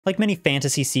Like many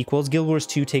fantasy sequels, Guild Wars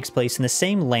 2 takes place in the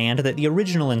same land that the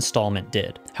original installment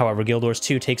did. However, Guild Wars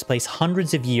 2 takes place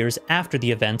hundreds of years after the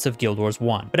events of Guild Wars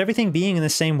 1. But everything being in the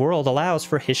same world allows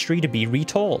for history to be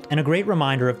retold. And a great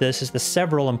reminder of this is the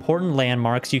several important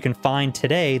landmarks you can find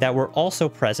today that were also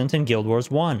present in Guild Wars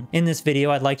 1. In this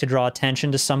video, I'd like to draw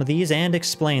attention to some of these and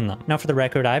explain them. Now for the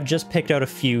record, I've just picked out a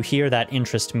few here that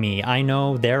interest me. I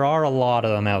know there are a lot of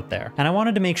them out there. And I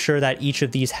wanted to make sure that each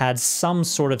of these had some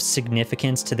sort of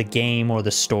significance to the game or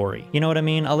the story. You know what I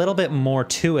mean? A little bit more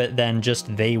to it than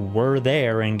just they were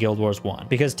there in Guild Wars 1.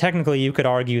 Because technically you could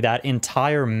argue that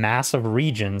entire massive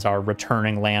regions are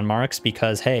returning landmarks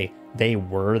because, hey, they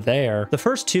were there. The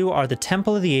first two are the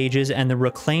Temple of the Ages and the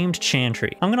Reclaimed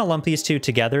Chantry. I'm gonna lump these two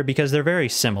together because they're very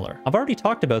similar. I've already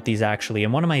talked about these actually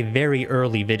in one of my very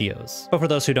early videos, but for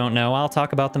those who don't know, I'll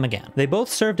talk about them again. They both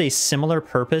served a similar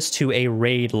purpose to a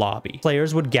raid lobby.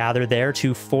 Players would gather there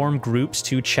to form groups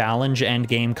to challenge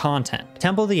endgame content.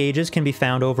 Temple of the Ages can be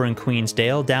found over in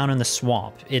Queensdale down in the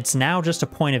swamp. It's now just a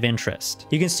point of interest.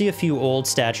 You can see a few old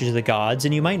statues of the gods,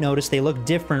 and you might notice they look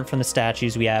different from the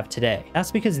statues we have today.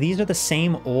 That's because these are the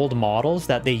same old models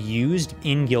that they used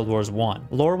in Guild Wars 1.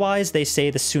 Lore-wise, they say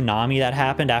the tsunami that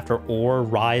happened after ore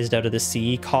rised out of the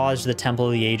sea caused the Temple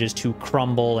of the Ages to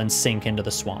crumble and sink into the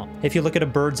swamp. If you look at a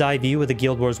bird's eye view of the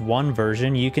Guild Wars 1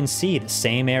 version, you can see the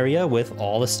same area with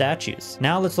all the statues.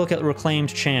 Now let's look at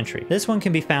Reclaimed Chantry. This one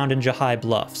can be found in Jahai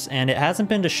Bluffs, and it hasn't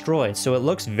been destroyed, so it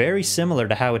looks very similar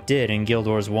to how it did in Guild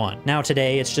Wars 1. Now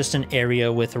today, it's just an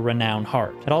area with a renowned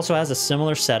heart. It also has a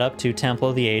similar setup to Temple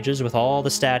of the Ages with all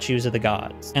the statues of the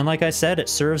gods. And like I said, it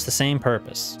serves the same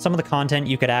purpose. Some of the content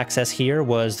you could access here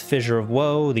was Fissure of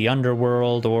Woe, the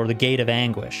Underworld, or the Gate of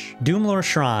Anguish. Doomlore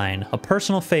Shrine, a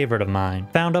personal favorite of mine.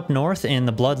 Found up north in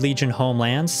the Blood Legion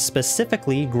homelands,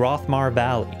 specifically Grothmar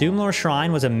Valley. Doomlore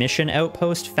Shrine was a mission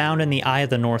outpost found in the Eye of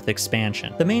the North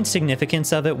expansion. The main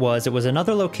significance of it was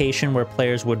another location where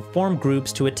players would form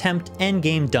groups to attempt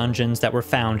endgame dungeons that were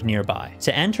found nearby.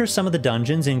 To enter some of the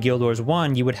dungeons in Guild Wars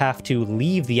 1, you would have to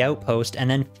leave the outpost and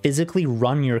then physically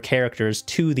run your characters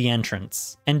to the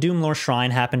entrance. And Doomlore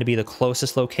Shrine happened to be the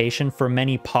closest location for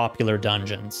many popular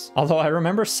dungeons. Although I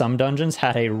remember some dungeons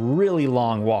had a really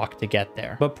long walk to get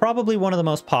there. But probably one of the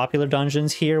most popular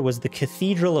dungeons here was the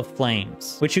Cathedral of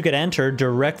Flames, which you could enter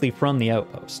directly from the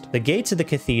outpost. The gates of the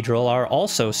cathedral are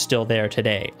also still there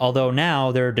today, although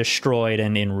now they're destroyed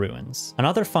and in ruins.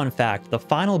 Another fun fact, the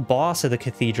final boss of the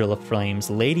Cathedral of Flames,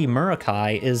 Lady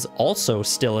Murakai, is also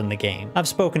still in the game. I've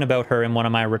spoken about her in one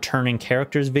of my returning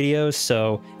characters videos,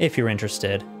 so if you're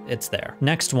interested, it's there.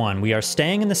 Next one, we are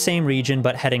staying in the same region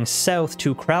but heading south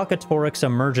to Kralkatorrik's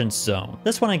Emergence Zone.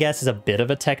 This one I guess is a bit of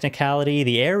a technicality.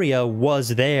 The area was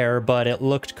there, but it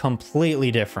looked completely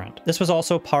different. This was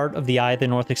also part of the Eye of the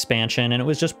North expansion, and it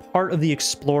was just part of the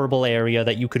explorable area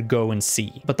that you could go and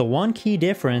see. But the one key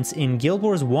difference, in Guild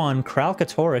Wars 1,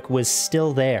 Kralkatorrik was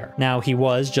still there. Now, he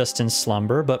was just in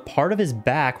slumber, but part of his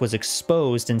back was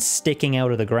exposed and sticking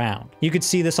out of the ground. You could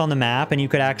see this on the map, and you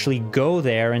could actually go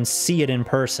there and see it in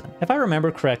person. If I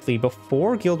remember correctly,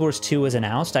 before Guild Wars 2 was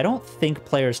announced, I don't think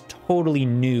players totally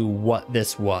knew what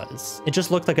this was. It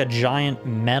just looked like a giant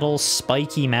metal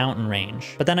spiky mountain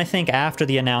range. But then I think after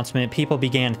the announcement, people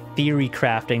began theory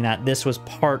crafting that this was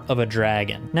part of a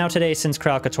dragon. Now today, since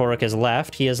Kralkatorrik has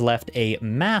left, he has left a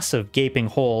massive gaping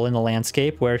hole in the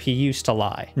landscape where he used to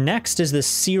lie. Next is the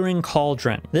Searing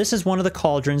Cauldron. This is one of the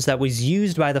cauldrons that was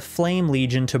used by the Flame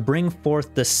Legion to bring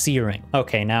forth the Searing.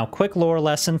 Okay, now quick lore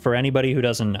lesson for anybody who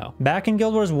doesn't know. Back in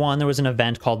Guild Wars 1, there was an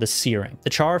event called the Searing. The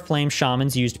Char Flame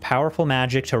Shamans used powerful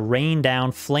magic to rain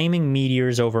down flaming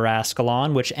meteors over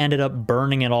Ascalon, which ended up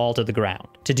burning it all to the ground.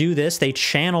 To do this, they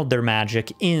channeled their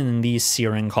magic in these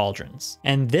Searing Cauldrons.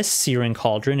 And this Searing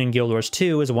Cauldron in Guild Wars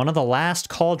 2 is one of the last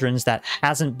cauldrons that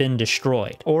hasn't been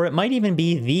destroyed. Or it might even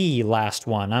be the last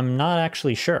one, I'm not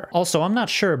actually sure. Also, I'm not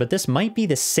sure, but this might be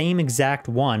the same exact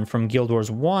one from Guild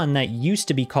Wars 1 that used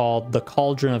to be called the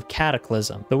Cauldron of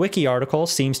Cataclysm. The wiki article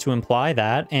seems to imply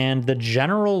that, and the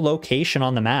general location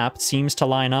on the map seems to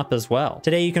line up as well.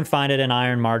 Today you can find it in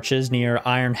Iron Marches near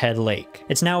Ironhead Lake.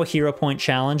 It's now a hero point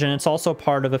challenge, and it's also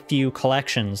part of a few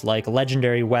collections like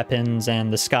Legendary Weapons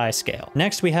and the Sky Scale.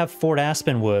 Next we have Fort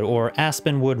Aspenwood, or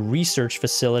Aspenwood Research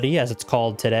Facility as it's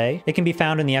called today. It can be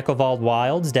found in the Echovald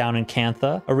Wilds down in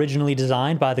Cantha, originally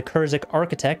designed by the Kurzik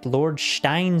architect Lord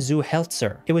Stein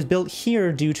Zuhelzer. It was built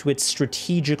here due to its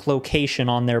strategic location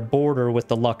on their border with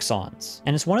the Luxons.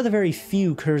 buildings. And it's one of the very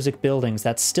few Kurzik buildings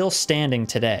that's still standing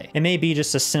today. It may be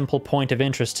just a simple point of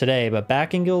interest today, but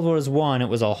back in Guild Wars 1, it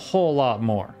was a whole lot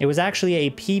more. It was actually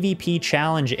a PvP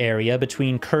challenge area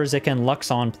between Kurzik and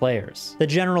Luxon players. The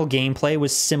general gameplay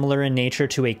was similar in nature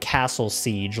to a castle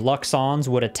siege. Luxons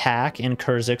would attack and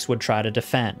Kurziks would try to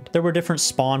defend. There were different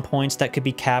spawn points that could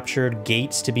be captured,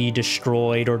 gates to be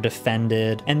destroyed or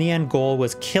defended, and the end goal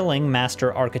was killing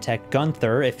Master Architect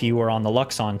Gunther if you were on the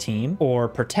Luxon team, or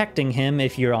protecting him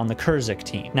if you're on the Kurzik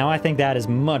team. Now I think that is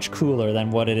much cooler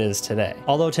than what it is today.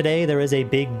 Although today there is a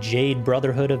big Jade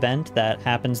Brotherhood event that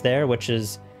happens there, which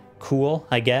is cool,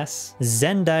 I guess.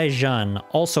 Zendai Jun,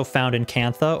 also found in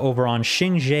Kantha over on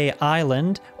Xingzhe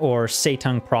Island, or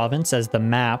Seitung Province as the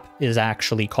map is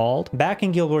actually called. Back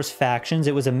in Guild Wars Factions,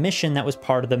 it was a mission that was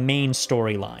part of the main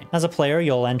storyline. As a player,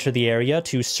 you'll enter the area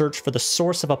to search for the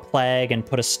source of a plague and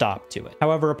put a stop to it.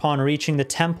 However, upon reaching the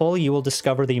temple, you will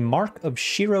discover the Mark of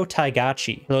Shiro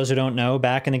Taigachi. For those who don't know,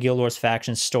 back in the Guild Wars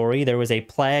Factions story, there was a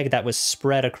plague that was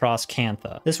spread across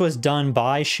Kantha. This was done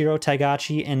by Shiro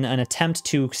Taigachi in an attempt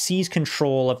to seize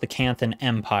control of the Kanthan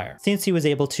Empire, since he was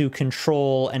able to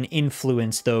control and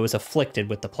influence those afflicted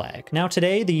with the plague. Now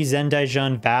today, the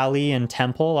Zendaijun Valley and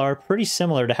Temple are pretty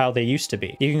similar to how they used to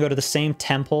be. You can go to the same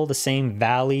temple, the same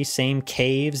valley, same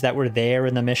caves that were there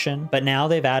in the mission, but now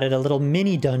they've added a little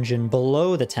mini dungeon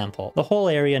below the temple. The whole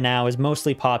area now is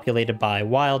mostly populated by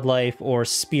wildlife or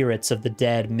spirits of the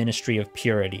dead Ministry of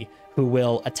Purity, who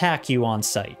will attack you on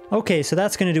sight. Okay, so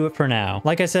that's gonna do it for now.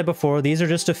 Like I said before, these are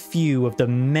just a few of the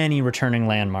many returning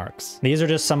landmarks. These are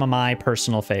just some of my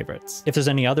personal favorites. If there's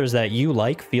any others that you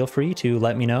like, feel free to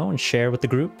let me know and share with the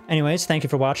group. Anyways, thank you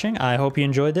for watching. I hope you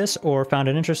enjoyed this or found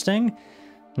it interesting,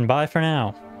 and bye for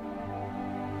now.